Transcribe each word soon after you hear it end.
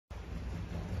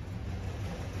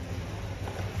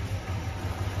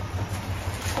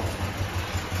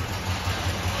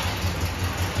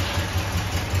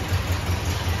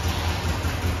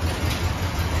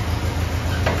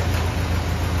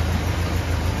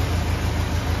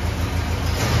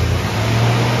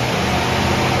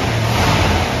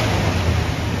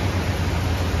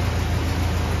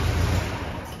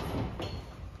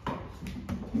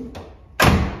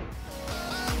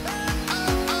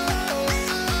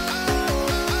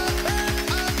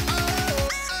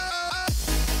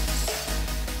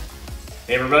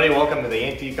Hey everybody, welcome to the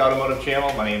Antique Automotive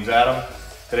channel. My name's Adam.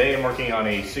 Today I'm working on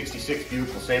a 66 Buick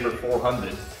LeSabre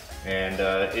 400 and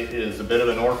it is a bit of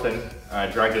an orphan. I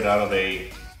dragged it out of a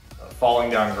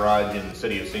falling down garage in the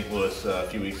city of St. Louis a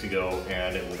few weeks ago,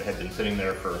 and it had been sitting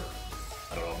there for,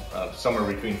 I don't know, somewhere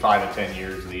between 5 and 10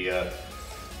 years.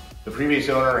 The previous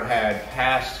owner had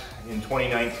passed in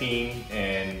 2019,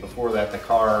 and before that the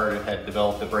car had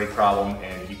developed a brake problem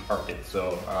and he parked it.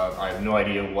 So I have no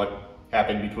idea what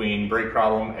happened between brake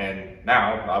problem and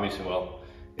now. Obviously, well,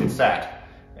 it sat,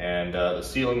 and the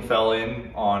ceiling fell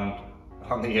in on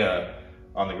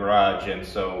the garage, and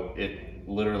so it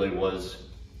literally was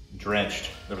drenched.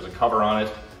 There was a cover on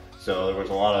it, so there was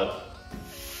a lot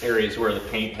of areas where the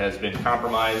paint has been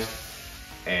compromised,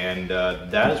 and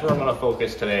that is where I'm going to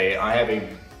focus today. I have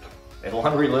a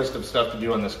laundry list of stuff to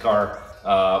do on this car.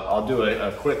 I'll do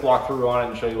a quick walkthrough on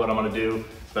it and show you what I'm going to do.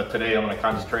 But today I'm going to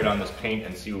concentrate on this paint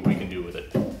and see what we can do with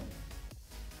it.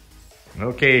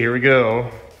 Okay, here we go.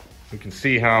 You can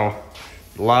see how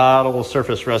a lot of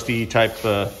surface rusty type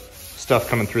stuff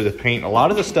coming through the paint. A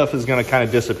lot of the stuff is going to kind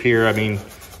of disappear. I mean,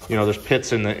 you know, there's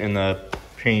pits in the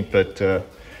paint, but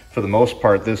for the most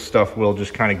part, this stuff will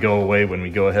just kind of go away when we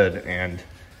go ahead and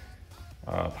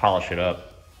polish it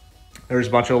up. There's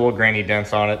a bunch of little granny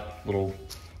dents on it, little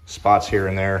spots here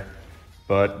and there,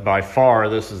 but by far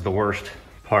this is the worst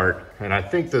part, and I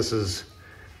think this is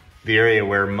the area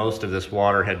where most of this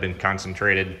water had been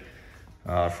concentrated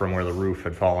from where the roof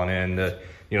had fallen in. The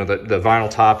vinyl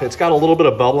top, it's got a little bit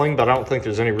of bubbling, but I don't think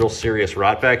there's any real serious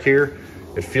rot back here.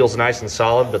 It feels nice and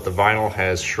solid, but the vinyl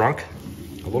has shrunk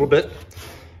a little bit.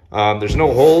 There's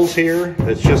no holes here.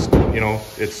 It's just, you know,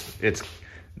 it's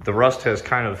the rust has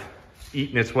kind of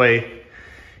eaten its way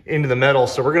into the metal.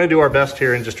 So we're going to do our best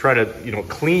here and just try to, you know,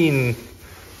 clean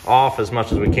off as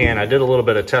much as we can. I did a little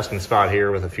bit of test and spot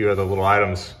here with a few other little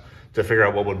items to figure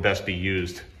out what would best be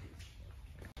used.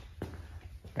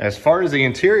 As far as the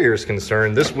interior is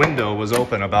concerned, this window was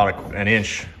open about an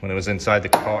inch when it was inside the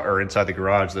car, or inside the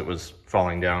garage that was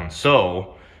falling down.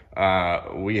 So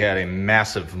we had a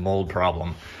massive mold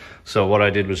problem. So what I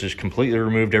did was just completely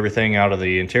removed everything out of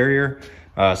the interior,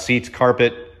 seats,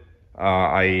 carpet.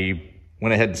 I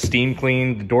went ahead and steam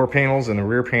cleaned the door panels and the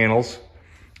rear panels.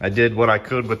 I did what I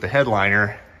could with the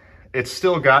headliner. It's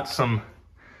still got some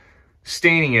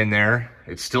staining in there.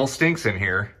 It still stinks in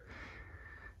here,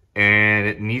 and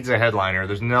it needs a headliner.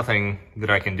 There's nothing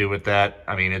that I can do with that.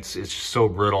 I mean, it's just so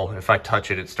brittle. If I touch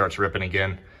it, it starts ripping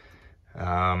again.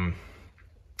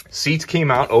 Seats came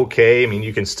out okay. I mean,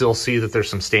 you can still see that there's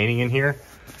some staining in here.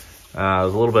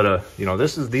 There's a little bit of, you know,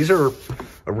 these are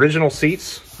original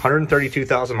seats,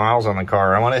 132,000 miles on the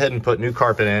car. I went ahead and put new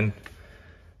carpet in,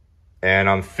 and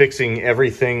I'm fixing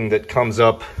everything that comes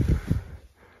up.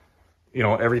 You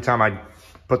know, every time I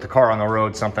put the car on the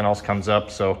road, something else comes up.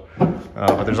 So,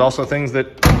 but there's also things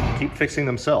that keep fixing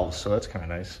themselves, so that's kind of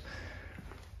nice.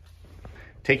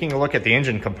 Taking a look at the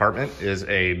engine compartment is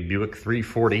a Buick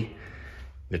 340.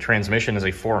 The transmission is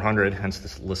a 400, hence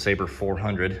this LeSabre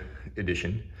 400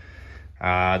 edition.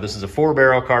 This is a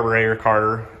 4-barrel carburetor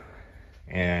Carter,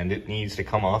 and it needs to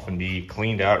come off and be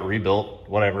cleaned out, rebuilt,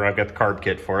 whatever. I've got the carb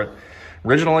kit for it.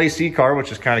 Original AC car,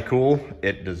 which is kind of cool.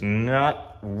 It does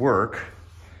not work.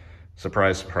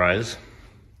 Surprise, surprise.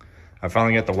 I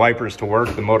finally got the wipers to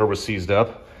work. The motor was seized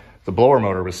up. The blower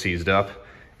motor was seized up.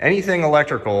 Anything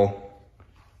electrical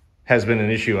has been an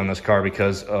issue on this car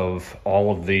because of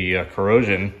all of the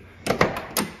corrosion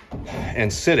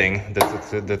and sitting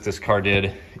that this car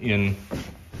did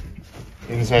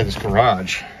inside this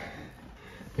garage.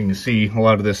 You can see a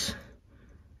lot of this,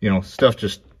 you know, stuff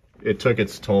just, it took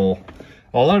its toll.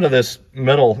 A lot of this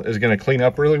metal is going to clean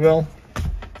up really well.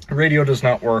 The radio does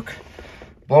not work.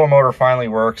 Blower motor finally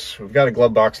works. We've got a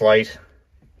glove box light.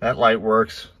 That light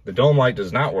works. The dome light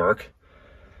does not work.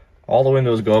 All the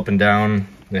windows go up and down.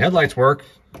 The headlights work.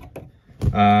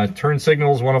 Turn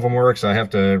signals, one of them works. I have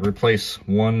to replace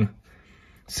one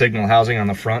signal housing on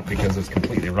the front because it's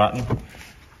completely rotten.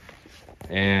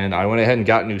 And I went ahead and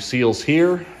got new seals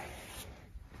here.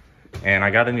 And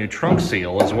I got a new trunk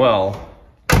seal as well.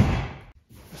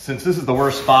 Since this is the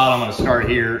worst spot, I'm going to start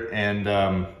here, and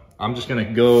I'm just going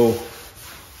to go,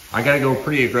 I got to go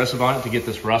pretty aggressive on it to get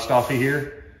this rust off of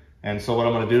here. And so what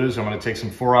I'm going to do is I'm going to take some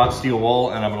 4/0 steel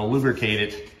wool, and I'm going to lubricate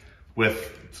it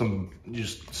with some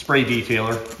just spray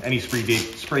detailer. Any spray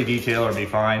detailer would be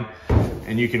fine.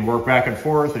 And you can work back and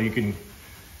forth, or you can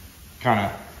kind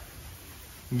of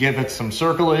give it some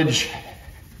circlage,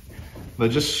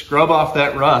 but just scrub off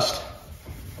that rust.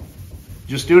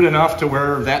 Just do it enough to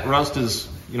where that rust is,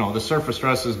 you know, the surface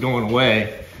rust is going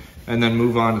away, and then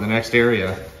move on to the next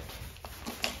area.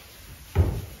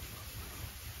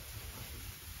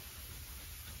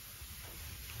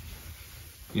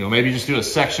 You know, maybe just do a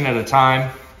section at a time.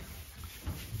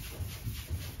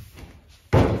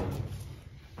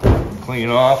 Clean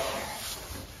it off.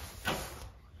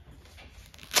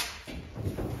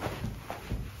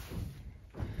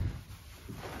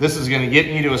 This is going to get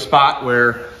me to a spot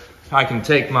where I can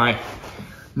take my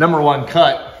 #1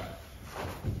 cut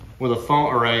with a foam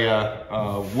or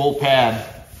a wool pad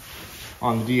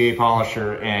on the DA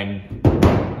polisher and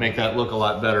make that look a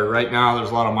lot better. Right now there's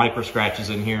a lot of micro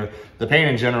scratches in here. The paint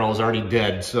in general is already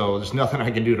dead, so there's nothing I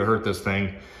can do to hurt this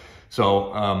thing.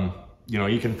 So you know,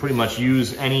 you can pretty much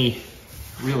use any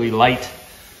really light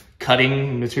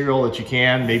cutting material that you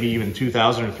can, maybe even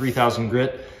 2000 or 3000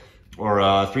 grit,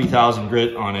 or 3000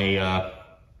 grit on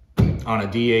a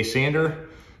DA sander.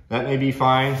 That may be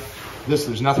fine.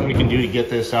 There's nothing we can do to get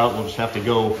this out. We'll just have to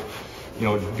go, you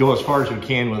know, go as far as we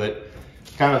can with it.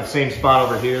 Kind of the same spot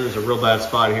over here. There's a real bad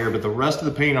spot here, but the rest of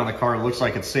the paint on the car looks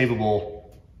like it's savable,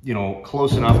 you know,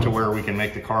 close enough to where we can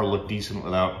make the car look decent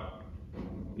without,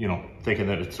 you know, thinking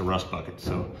that it's a rust bucket.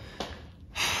 So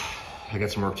I got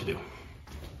some work to do.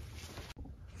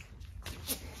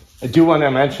 I do want to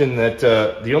mention that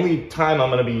the only time I'm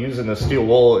going to be using the steel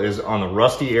wool is on the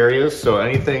rusty areas. So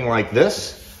anything like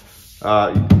this,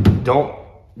 don't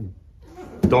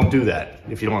do that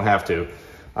if you don't have to.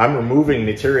 I'm removing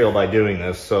material by doing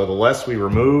this, so the less we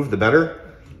remove, the better.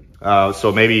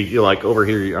 So maybe you like over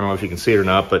here, I don't know if you can see it or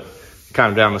not, but kind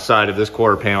of down the side of this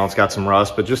quarter panel, it's got some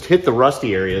rust, but just hit the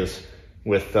rusty areas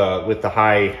with the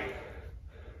high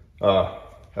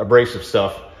abrasive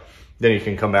stuff. Then you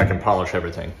can come back and polish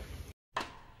everything.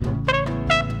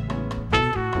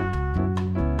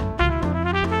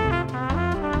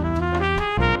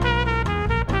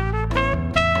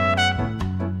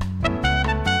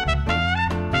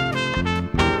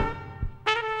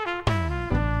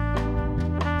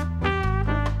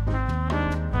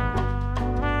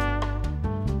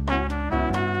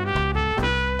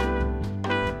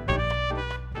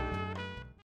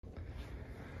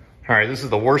 All right, this is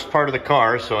the worst part of the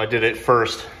car, so I did it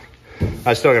first.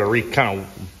 I still gotta kind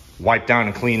of wipe down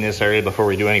and clean this area before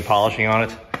we do any polishing on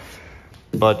it.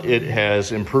 But it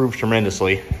has improved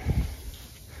tremendously.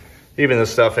 Even the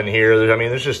stuff in here, I mean,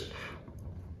 there's just,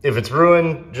 if it's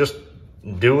ruined, just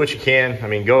do what you can. I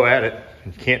mean, go at it.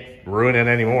 You can't ruin it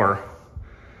anymore.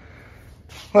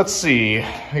 Let's see,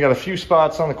 I got a few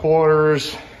spots on the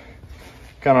quarters,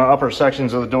 kind of upper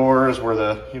sections of the doors where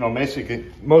the, you know,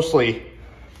 basically, mostly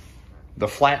the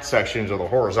flat sections or the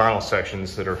horizontal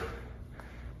sections that are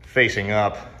facing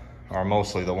up are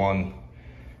mostly the one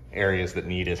areas that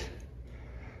need it.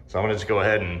 So I'm gonna just go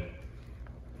ahead and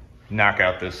knock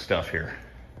out this stuff here.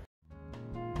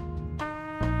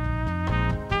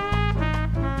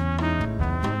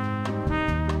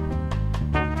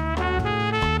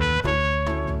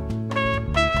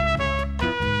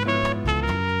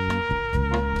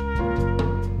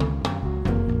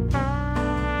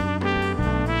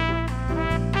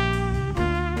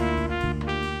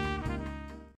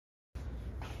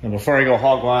 And before I go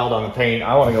hog wild on the paint,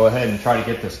 I want to go ahead and try to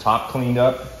get this top cleaned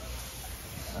up.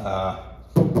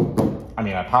 I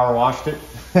mean, I power washed it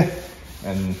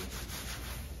and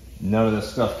none of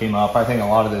this stuff came up. I think a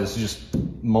lot of this is just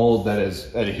mold that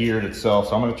has adhered itself.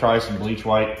 So I'm going to try some bleach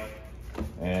white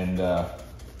and a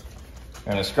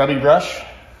scrubby brush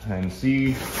and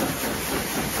see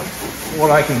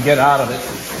what I can get out of it.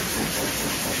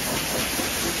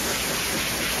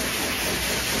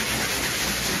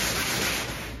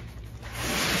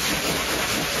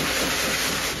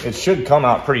 It should come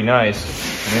out pretty nice.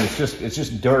 I mean, it's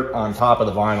just dirt on top of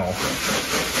the vinyl.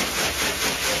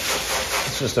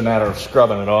 It's just a matter of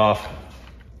scrubbing it off.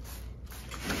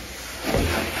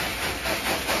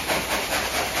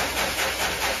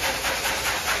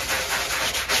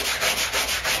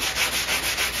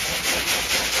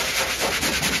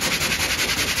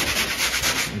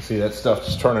 You see that stuff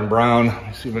just turning brown.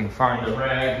 Let's see if we can find a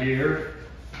rag here.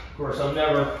 Of course, I'm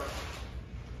never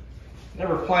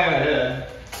plan ahead.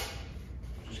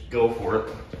 Just go for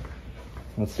it.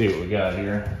 Let's see what we got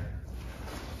here.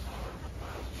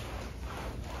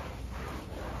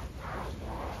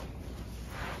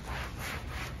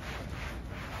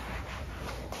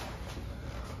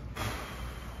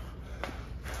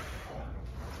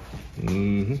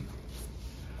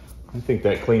 I think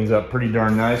that cleans up pretty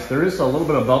darn nice. There is a little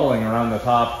bit of bubbling around the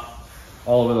top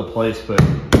all over the place, but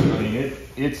I mean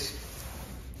it's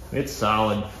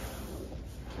solid.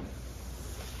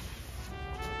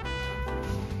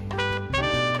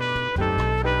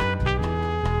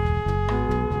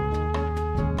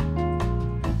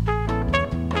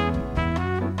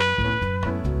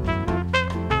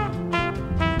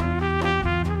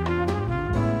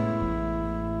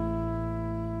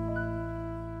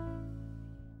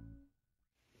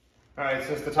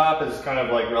 Alright, since the top is kind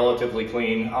of like relatively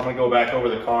clean, I'm gonna go back over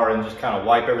the car and just kind of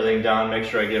wipe everything down, make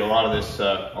sure I get a lot of this,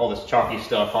 all this chalky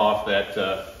stuff off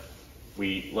that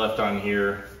we left on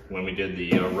here when we did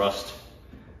the rust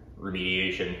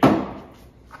remediation.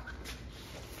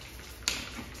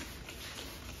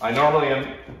 I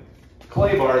normally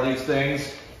clay bar these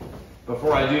things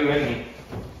before I do any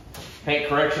paint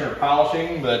correction or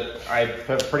polishing, but I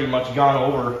have pretty much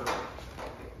gone over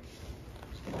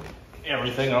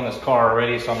everything on this car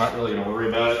already, so I'm not really going to worry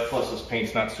about it. Plus this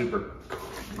paint's not super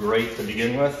great to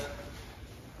begin with,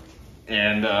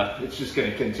 and it's just going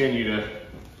to continue to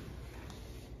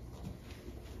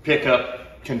pick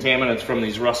up contaminants from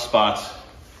these rust spots.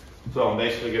 So I'm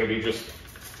basically going to be just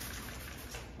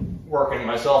working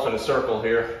myself in a circle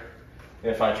here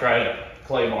if I try to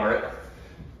clay bar it.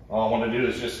 All I want to do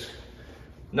is just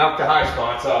knock the high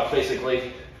spots off,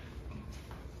 basically.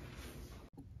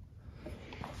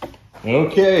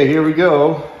 Okay, here we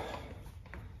go.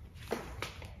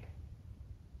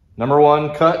 Number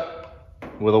one cut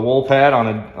with a wool pad on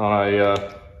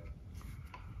a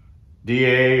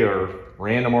DA or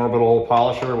random orbital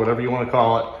polisher, whatever you want to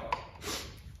call it.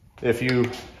 If you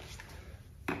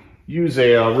use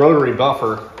a rotary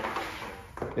buffer,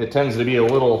 it tends to be a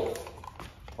little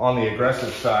on the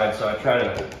aggressive side, so I try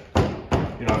to,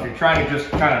 you know, if you're trying to just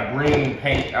kind of bring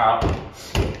paint out,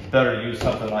 it's better to use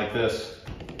something like this.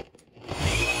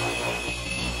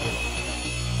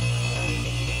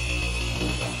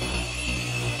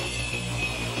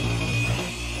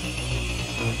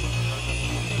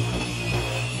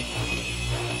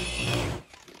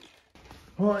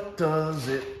 What does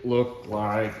it look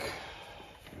like?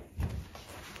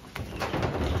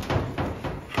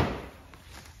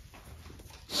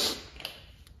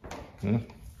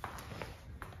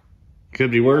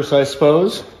 Could be worse, I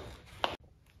suppose.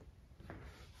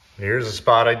 Here's a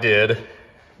spot I did.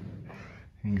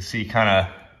 You can see kind of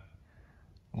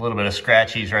a little bit of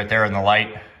scratchies right there in the light.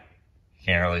 You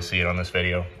can't really see it on this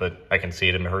video, but I can see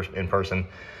it in person.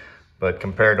 But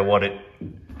compared to what it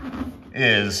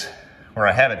is, where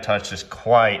I have it touched, is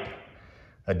quite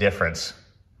a difference.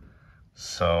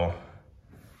 So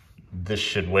this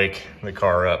should wake the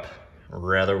car up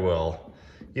rather well.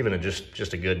 Even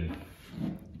just a good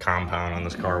compound on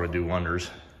this car would do wonders.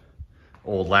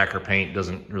 Old lacquer paint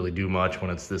doesn't really do much when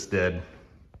it's this dead.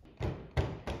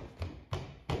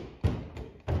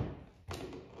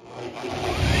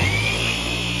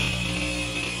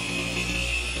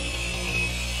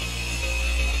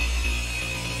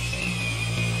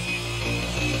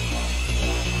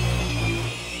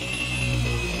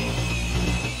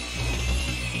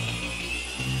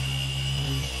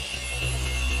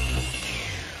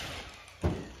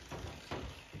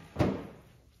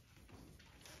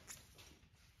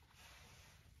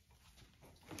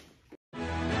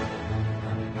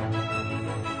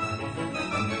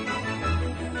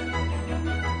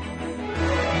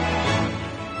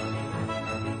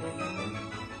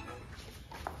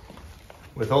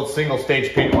 With old single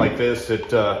stage paint like this,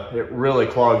 it really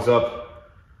clogs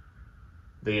up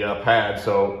the pad.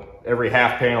 So every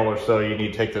half panel or so, you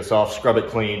need to take this off, scrub it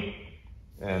clean,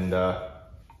 and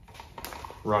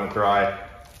run it dry.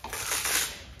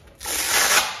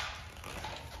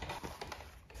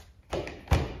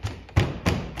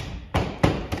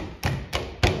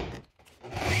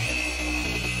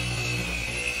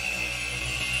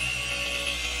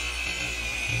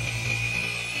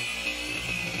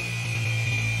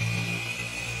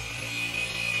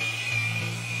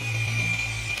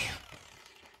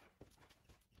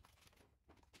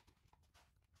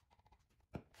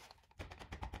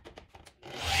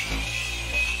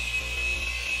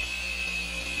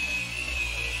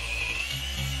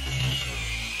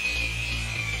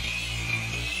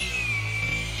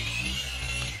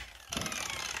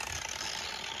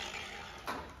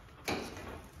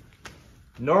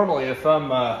 Normally, if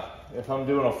I'm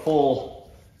doing a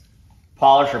full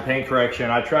polish or paint correction,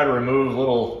 I try to remove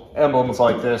little emblems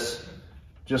like this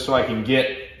just so I can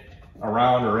get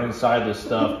around or inside this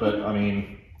stuff. But I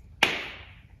mean,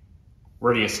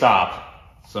 where do you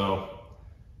stop? So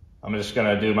I'm just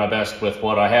gonna do my best with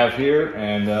what I have here,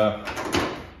 and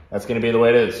that's gonna be the way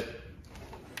it is.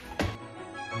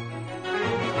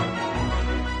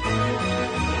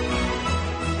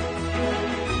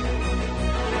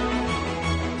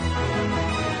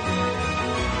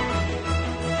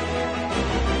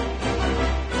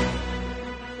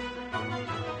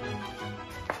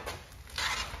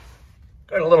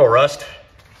 Got a little rust.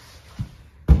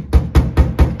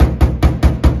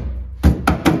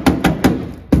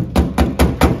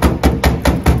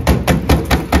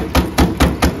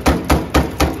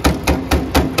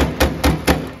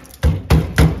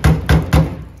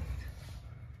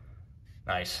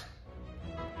 Nice.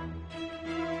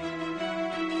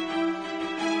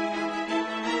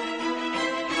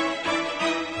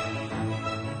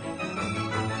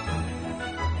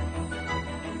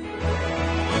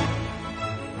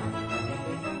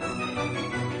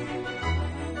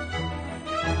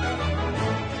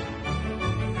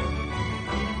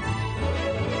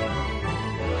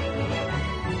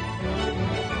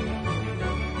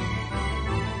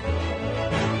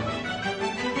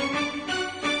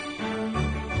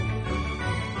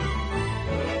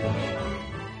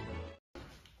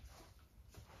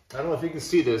 I don't know if you can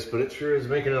see this, but it sure is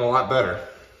making it a lot better.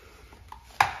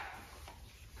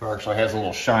 Car actually has a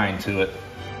little shine to it.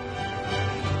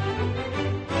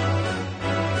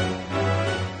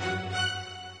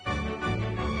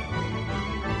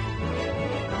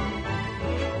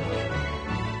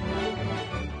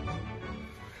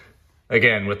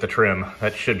 Again, with the trim,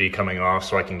 that should be coming off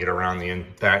so I can get around the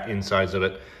back insides of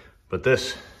it. But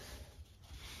this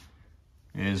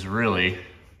is really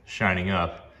shining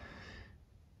up.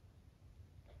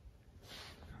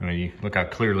 I mean, look how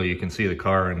clearly you can see the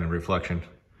car in the reflection.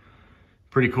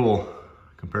 Pretty cool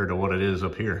compared to what it is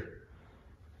up here.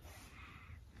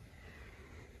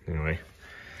 Anyway,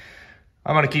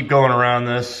 I'm gonna keep going around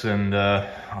this and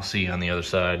I'll see you on the other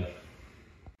side.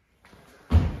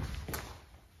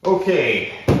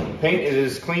 Okay, paint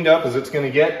is cleaned up as it's gonna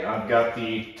get. I've got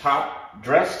the top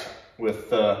dressed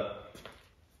with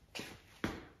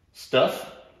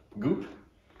stuff, goop.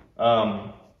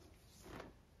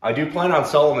 I do plan on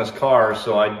selling this car,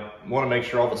 so I want to make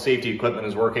sure all the safety equipment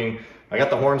is working. I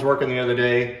got the horns working the other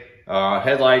day.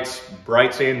 Headlights,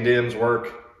 brights and dims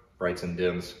work. Brights and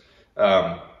dims.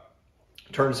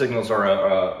 Turn signals are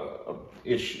a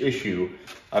issue.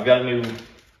 I've got a new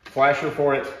flasher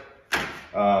for it.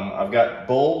 I've got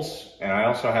bulbs, and I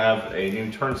also have a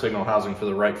new turn signal housing for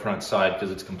the right front side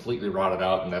because it's completely rotted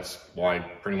out, and that's why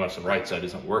pretty much the right side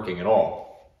isn't working at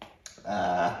all.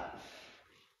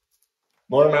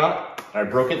 Motor mount, I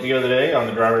broke it the other day on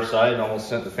the driver's side and almost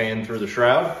sent the fan through the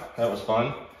shroud. That was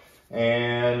fun.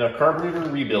 And a carburetor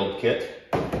rebuild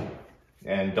kit.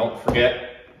 And don't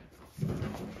forget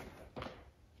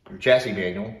your chassis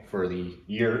manual for the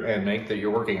year and make that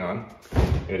you're working on.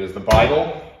 It is the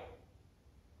Bible.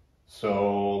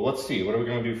 So let's see, what are we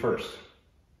going to do first?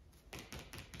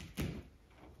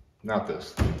 Not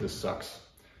this. This sucks.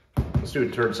 Let's do a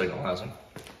turn signal housing.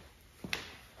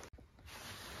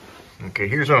 Okay,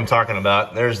 here's what I'm talking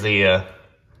about. There's the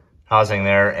housing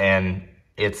there, and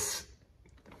it's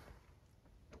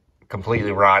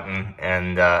completely rotten,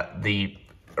 and the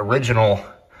original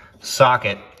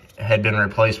socket had been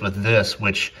replaced with this,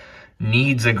 which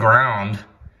needs a ground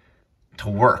to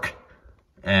work.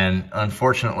 And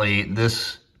unfortunately,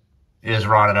 this is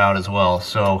rotted out as well.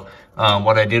 So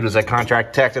what I did was I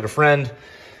contacted a friend.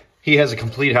 He has a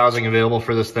complete housing available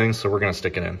for this thing, so we're gonna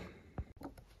stick it in.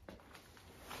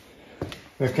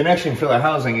 The connection for the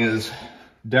housing is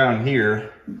down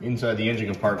here inside the engine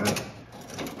compartment.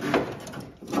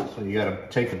 So you gotta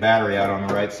take the battery out on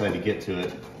the right side to get to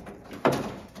it.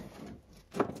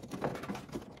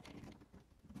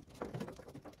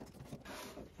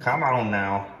 Come on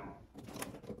now.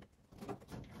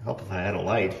 Help if I had a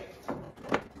light.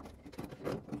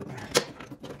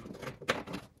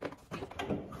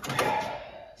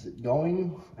 Is it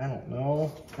going? I don't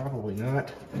know. Probably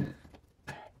not.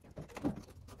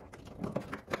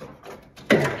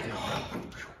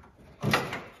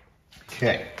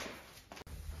 Okay,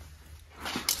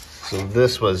 so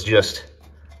this was just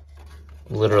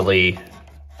literally,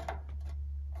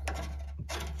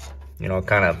 you know,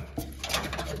 kind of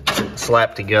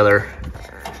slapped together.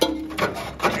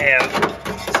 And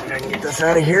let's see if I can get this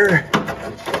out of here.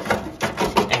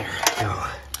 There we go.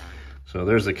 So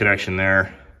there's the connection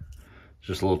there.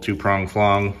 Just a little two-prong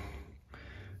flong,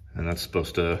 and that's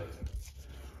supposed to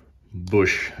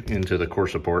bush into the core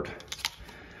support.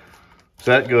 So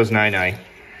that goes nine-nine.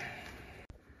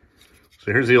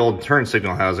 So here's the old turn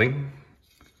signal housing.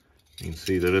 You can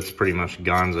see that it's pretty much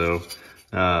gonzo.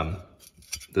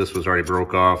 This was already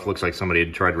broke off. Looks like somebody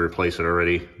had tried to replace it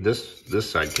already. This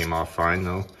side came off fine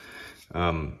though.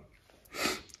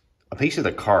 A piece of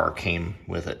the car came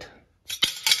with it.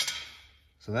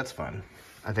 So that's fun.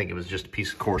 I think it was just a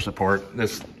piece of core support.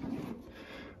 This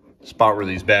spot where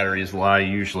these batteries lie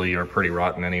usually are pretty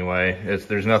rotten anyway.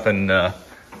 There's nothing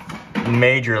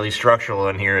majorly structural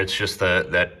in here. It's just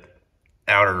that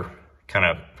outer kind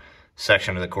of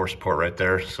section of the core support right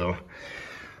there. So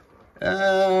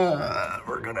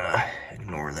we're gonna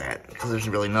ignore that because there's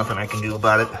really nothing I can do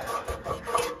about it.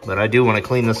 But I do want to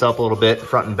clean this up a little bit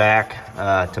front and back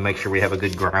to make sure we have a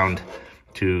good ground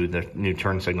to the new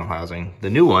turn signal housing. The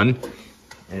new one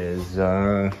is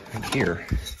here.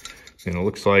 And it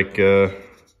looks like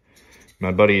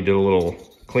my buddy did a little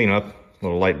cleanup, a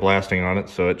little light blasting on it,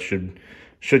 so it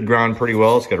should ground pretty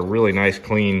well. It's got a really nice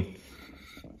clean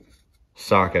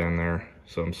socket in there,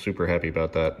 so I'm super happy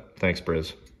about that. Thanks,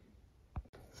 Briz.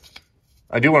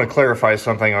 I do want to clarify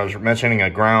something. I was mentioning a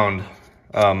ground.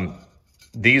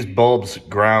 These bulbs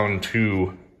ground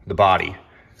to the body.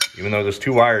 Even though there's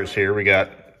two wires here, we got,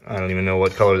 I don't even know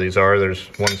what color these are. There's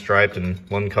one striped and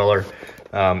one color.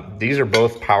 These are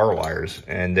both power wires,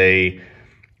 and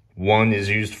one is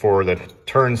used for the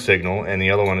turn signal and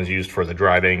the other one is used for the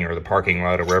driving or the parking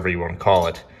lot or wherever you want to call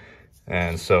it.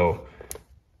 And so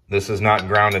this is not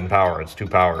ground and power, it's two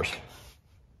powers.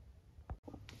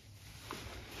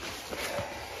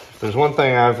 If there's one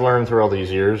thing I've learned through all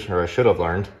these years, or I should have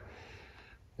learned,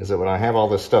 is that when I have all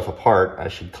this stuff apart, I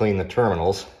should clean the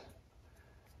terminals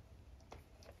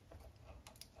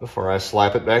before I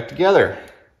slap it back together.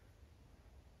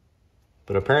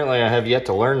 But apparently I have yet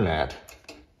to learn that.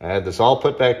 I had this all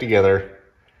put back together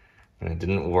and it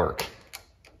didn't work.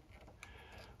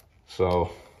 So,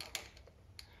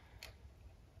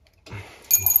 come on.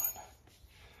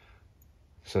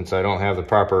 Since I don't have the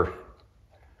proper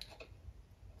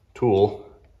tool,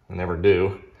 I never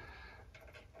do.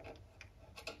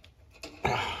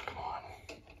 Oh, come on.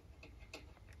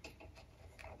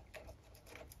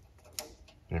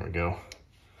 There we go.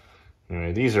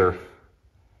 Anyway, these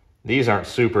aren't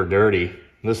super dirty.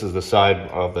 This is the side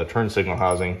of the turn signal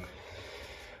housing,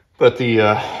 but the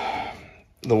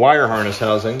wire harness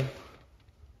housing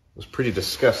was pretty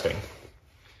disgusting.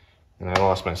 And I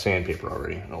lost my sandpaper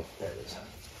already. Oh, there it is.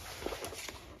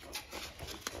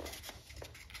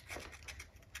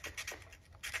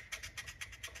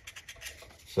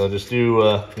 So just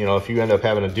do, you know, if you end up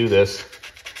having to do this,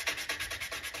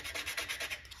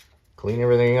 clean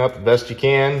everything up the best you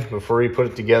can before you put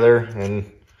it together. And,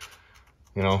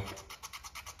 you know,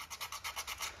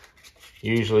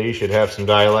 usually you should have some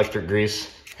dielectric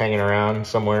grease hanging around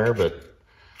somewhere, but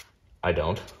I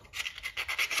don't.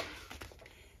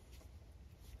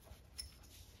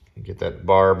 Get that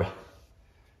barb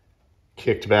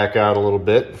kicked back out a little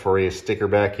bit before you stick her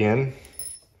back in.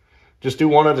 Just do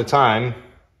one at a time,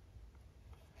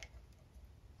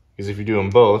 because if you do them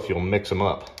both, you'll mix them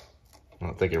up. I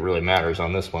don't think it really matters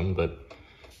on this one, but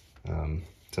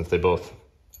since they both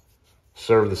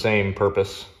serve the same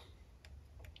purpose.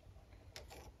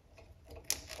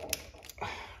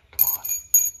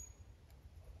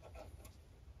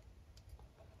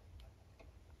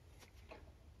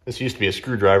 This used to be a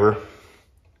screwdriver.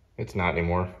 It's not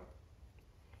anymore.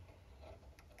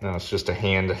 Now it's just a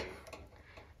hand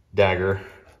dagger.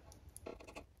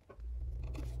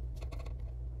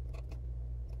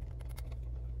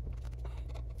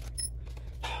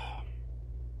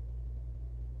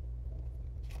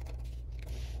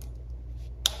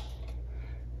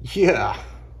 Yeah.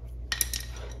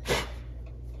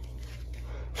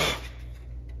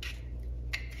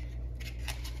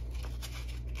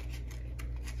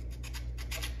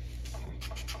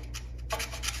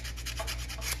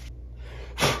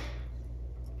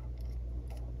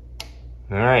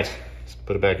 All right, let's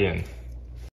put it back in.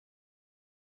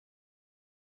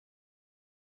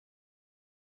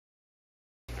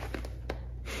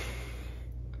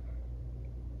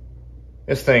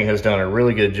 This thing has done a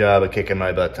really good job of kicking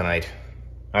my butt tonight.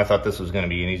 I thought this was going to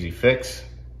be an easy fix.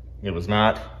 It was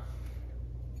not.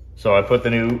 So I put the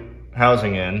new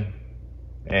housing in,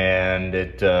 and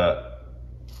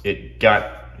it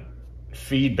got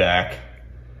feedback.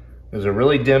 There's a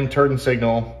really dim turn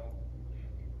signal,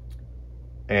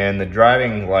 and the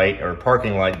driving light or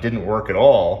parking light didn't work at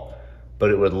all,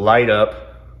 but it would light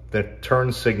up the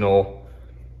turn signal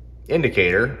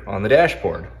indicator on the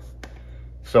dashboard.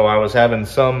 So I was having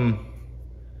some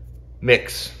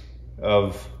mix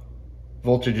of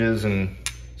voltages and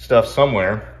stuff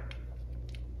somewhere.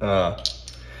 And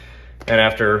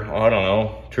after, I don't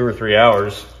know, 2 or 3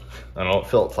 hours, I don't know, it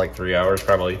felt like 3 hours,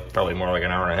 probably more like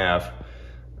an hour and a half.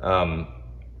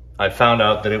 I found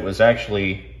out that it was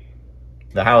actually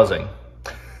the housing.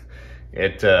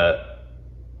 The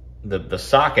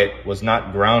socket was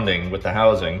not grounding with the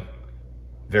housing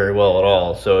very well at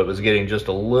all, so it was getting just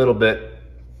a little bit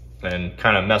and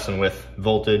kind of messing with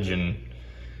voltage. And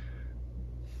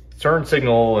turn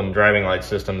signal and driving light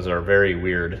systems are very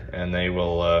weird, and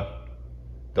they'll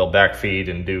backfeed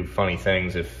and do funny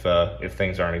things if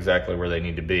things aren't exactly where they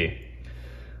need to be.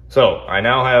 So I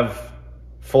now have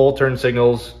full turn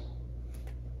signals,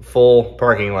 full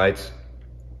parking lights,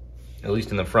 at least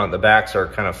in the front. The backs are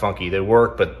kind of funky. They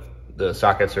work, but the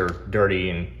sockets are dirty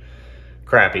and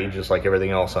crappy, just like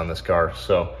everything else on this car.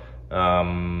 So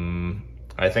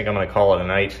I think I'm gonna call it a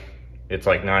night. It's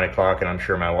like 9 o'clock and I'm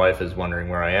sure my wife is wondering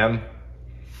where I am.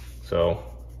 So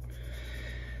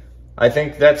I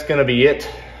think that's gonna be it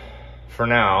for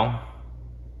now.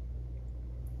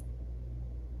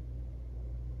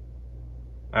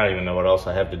 I don't even know what else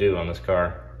I have to do on this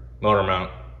car. Motor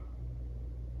mount.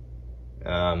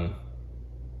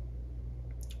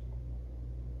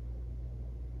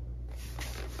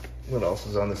 What else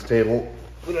is on this table?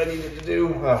 What I needed to do?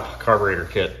 Carburetor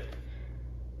kit.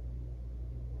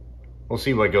 We'll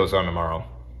see what goes on tomorrow.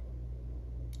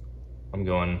 I'm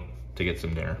going to get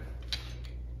some dinner.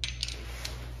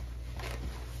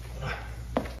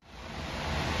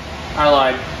 I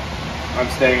lied. I'm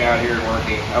staying out here and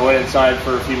working. I went inside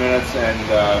for a few minutes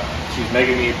and she's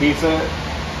making me a pizza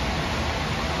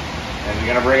and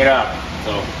we're gonna bring it out.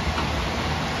 So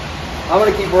I'm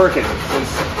gonna keep working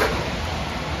since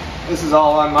this is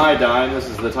all on my dime. This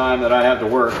is the time that I have to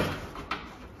work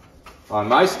on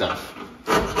my stuff.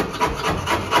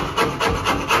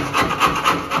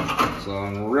 So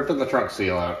I'm ripping the trunk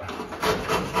seal out.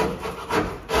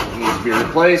 It needs to be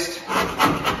replaced.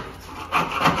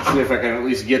 See if I can at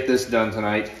least get this done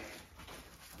tonight.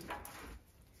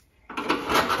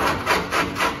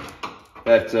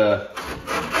 That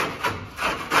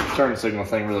turn signal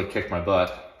thing really kicked my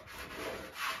butt,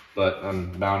 but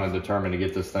I'm bound and determined to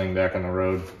get this thing back on the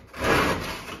road.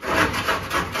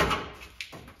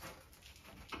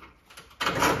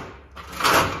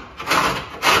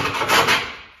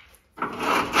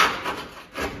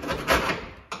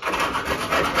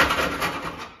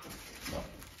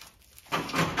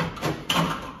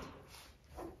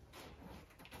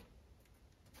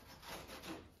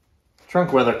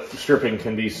 Trunk weather stripping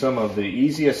can be some of the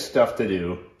easiest stuff to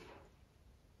do.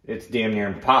 It's damn near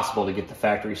impossible to get the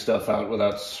factory stuff out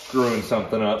without screwing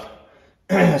something up,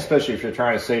 especially if you're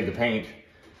trying to save the paint.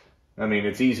 I mean,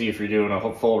 it's easy if you're doing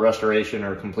a full restoration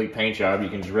or a complete paint job. You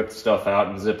can just rip the stuff out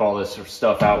and zip all this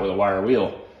stuff out with a wire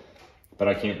wheel. But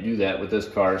I can't do that with this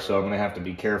car, so I'm going to have to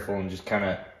be careful and just kind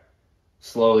of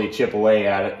slowly chip away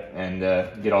at it and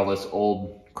get all this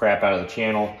old crap out of the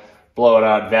channel. Blow it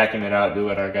out, vacuum it out, do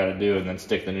what I gotta do, and then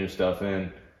stick the new stuff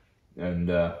in. And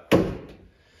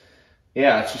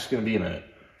yeah, it's just gonna be a minute.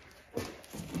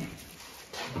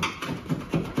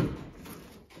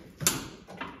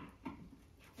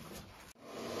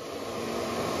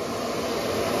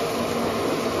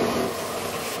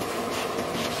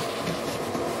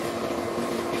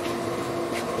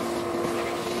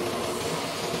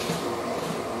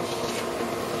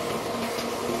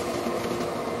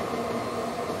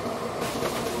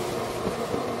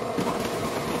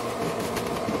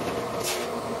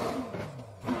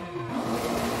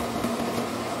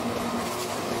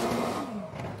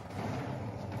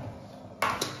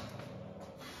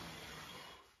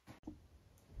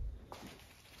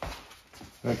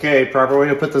 Okay, proper way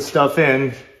to put this stuff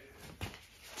in.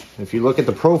 If you look at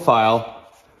the profile,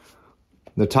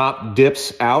 the top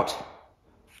dips out.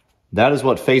 That is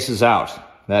what faces out,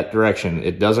 that direction.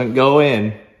 It doesn't go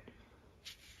in,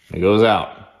 it goes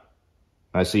out.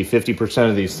 I see 50%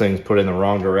 of these things put in the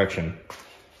wrong direction.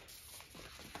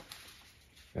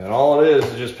 And all it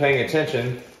is just paying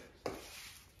attention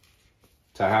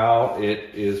to how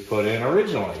it is put in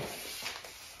originally.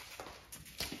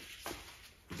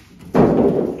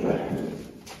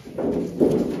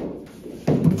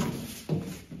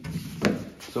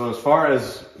 So as far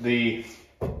as the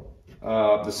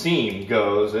seam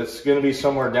goes, it's going to be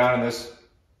somewhere down in this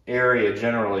area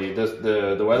generally.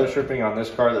 The weather stripping on this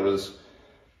car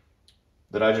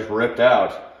that I just ripped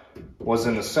out was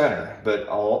in the center. But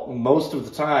most of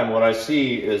the time, what I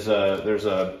see is there's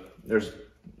a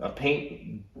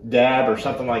paint dab or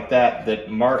something like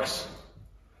that marks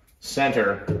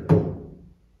center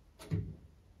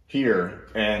here,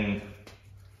 and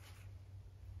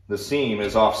the seam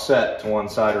is offset to one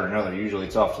side or another. Usually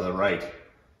it's off to the right,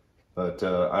 but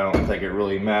I don't think it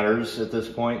really matters at this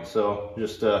point. So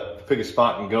just pick a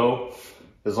spot and go.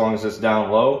 As long as it's down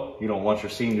low, you don't want your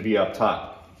seam to be up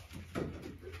top.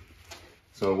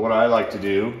 So what I like to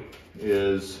do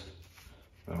is,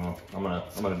 I'm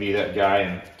gonna be that guy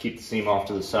and keep the seam off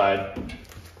to the side.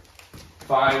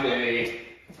 Find a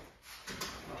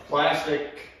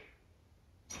plastic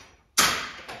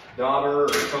dauber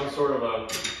or some sort of a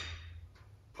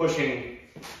pushing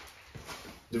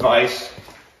device.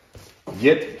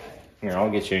 Here,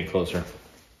 I'll get you in closer.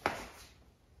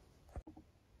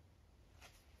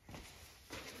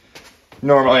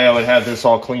 Normally I would have this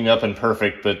all cleaned up and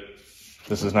perfect, but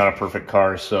this is not a perfect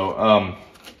car. So,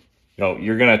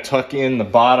 you're gonna tuck in the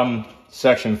bottom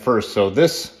section first. So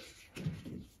this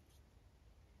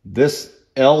This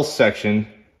L section,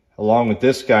 along with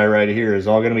this guy right here, is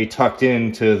all going to be tucked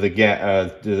into the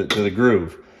to the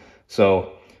groove.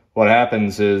 So what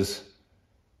happens is,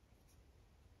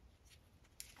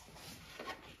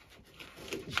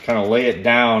 just kind of lay it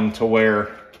down to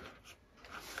where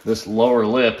this lower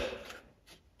lip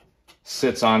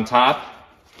sits on top.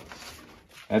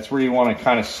 That's where you want to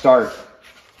kind of start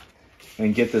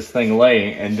and get this thing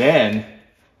laying, and then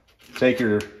take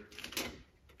your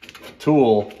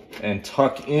tool and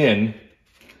tuck in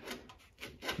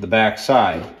the back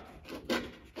side.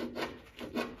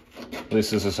 At least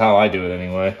this is how I do it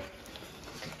anyway.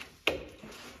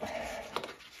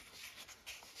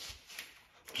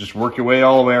 Just work your way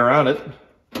all the way around it,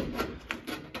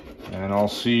 and I'll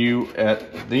see you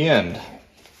at the end.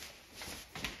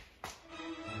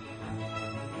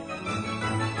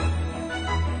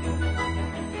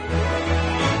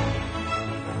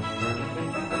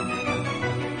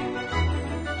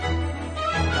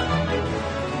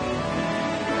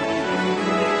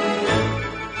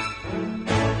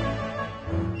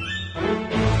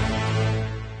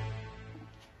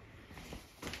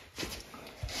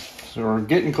 So we're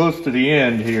getting close to the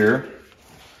end here,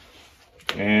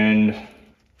 and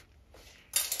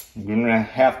I'm gonna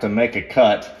have to make a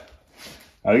cut.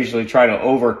 I usually try to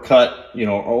overcut, you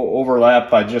know, overlap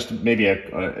by just maybe an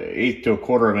 1/8 to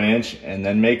 1/4 of an inch, and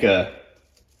then make a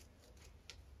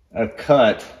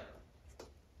cut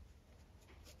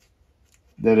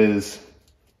that is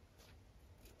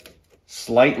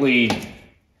slightly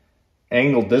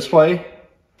angled this way,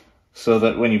 so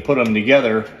that when you put them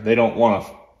together, they don't want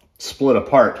to split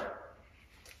apart.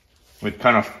 It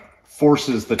kind of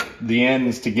forces the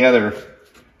ends together,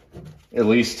 at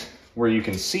least where you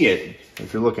can see it.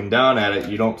 If you're looking down at it,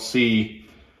 you don't see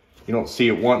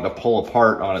it wanting to pull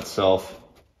apart on itself.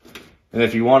 And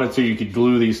if you wanted to, you could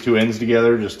glue these two ends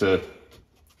together just to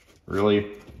really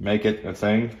make it a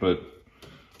thing, but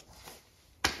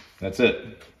that's it.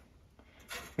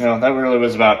 You know, that really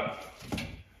was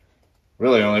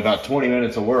only about 20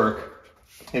 minutes of work.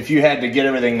 If you had to get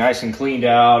everything nice and cleaned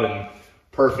out and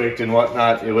perfect and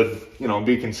whatnot, it would, you know,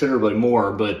 be considerably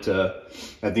more. But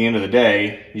at the end of the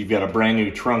day, you've got a brand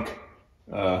new trunk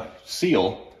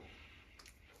seal.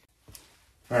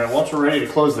 All right, once we're ready to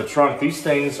close the trunk, these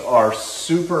things are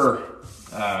super,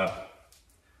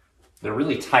 they're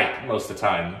really tight most of the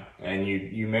time. And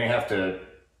you may have to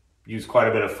use quite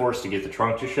a bit of force to get the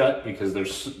trunk to shut, because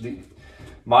the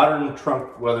modern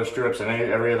trunk weather strips and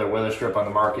every other weather strip on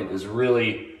the market is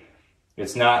really,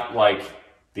 it's not like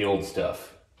the old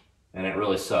stuff, and it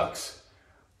really sucks.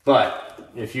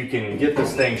 But if you can get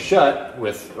this thing shut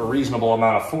with a reasonable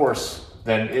amount of force,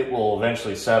 then it will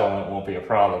eventually settle and it won't be a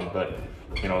problem. But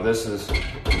you know,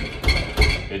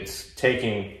 it's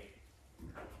taking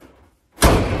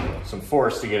some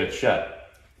force to get it shut.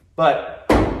 But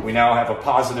we now have a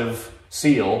positive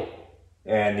seal.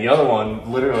 And the other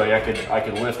one, literally, I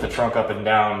could lift the trunk up and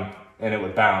down and it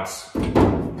would bounce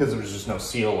because there's just no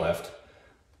seal left.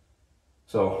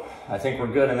 So I think we're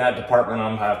good in that department.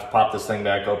 I'm gonna have to pop this thing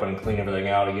back open and clean everything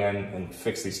out again and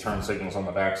fix these turn signals on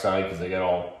the back side because they get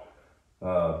all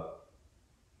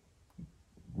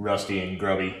rusty and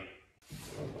grubby.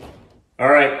 All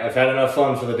right, I've had enough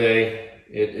fun for the day.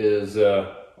 It is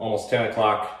almost 10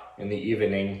 o'clock in the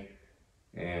evening,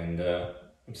 and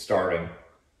I'm starving.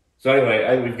 So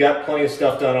anyway, we've got plenty of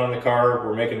stuff done on the car.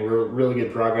 We're making really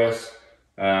good progress.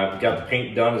 We've got the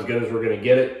paint done as good as we're going to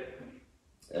get it.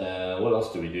 What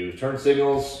else do we do? Turn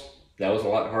signals. That was a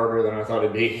lot harder than I thought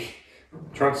it'd be.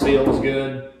 Trunk seal was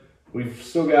good. We've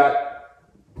still got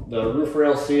the roof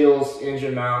rail seals,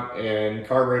 engine mount, and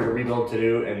carburetor rebuild to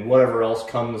do, and whatever else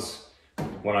comes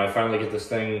when I finally get this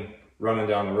thing running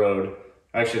down the road.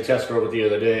 I actually test drove it the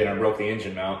other day and I broke the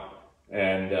engine mount,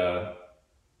 and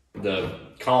the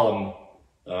column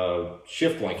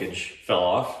shift linkage fell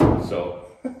off, so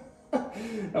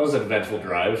that was an eventful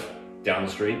drive down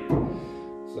the street.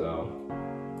 So,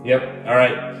 yep, all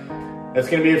right. That's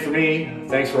going to be it for me.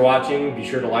 Thanks for watching. Be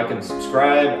sure to like and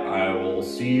subscribe. I will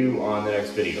see you on the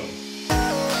next video.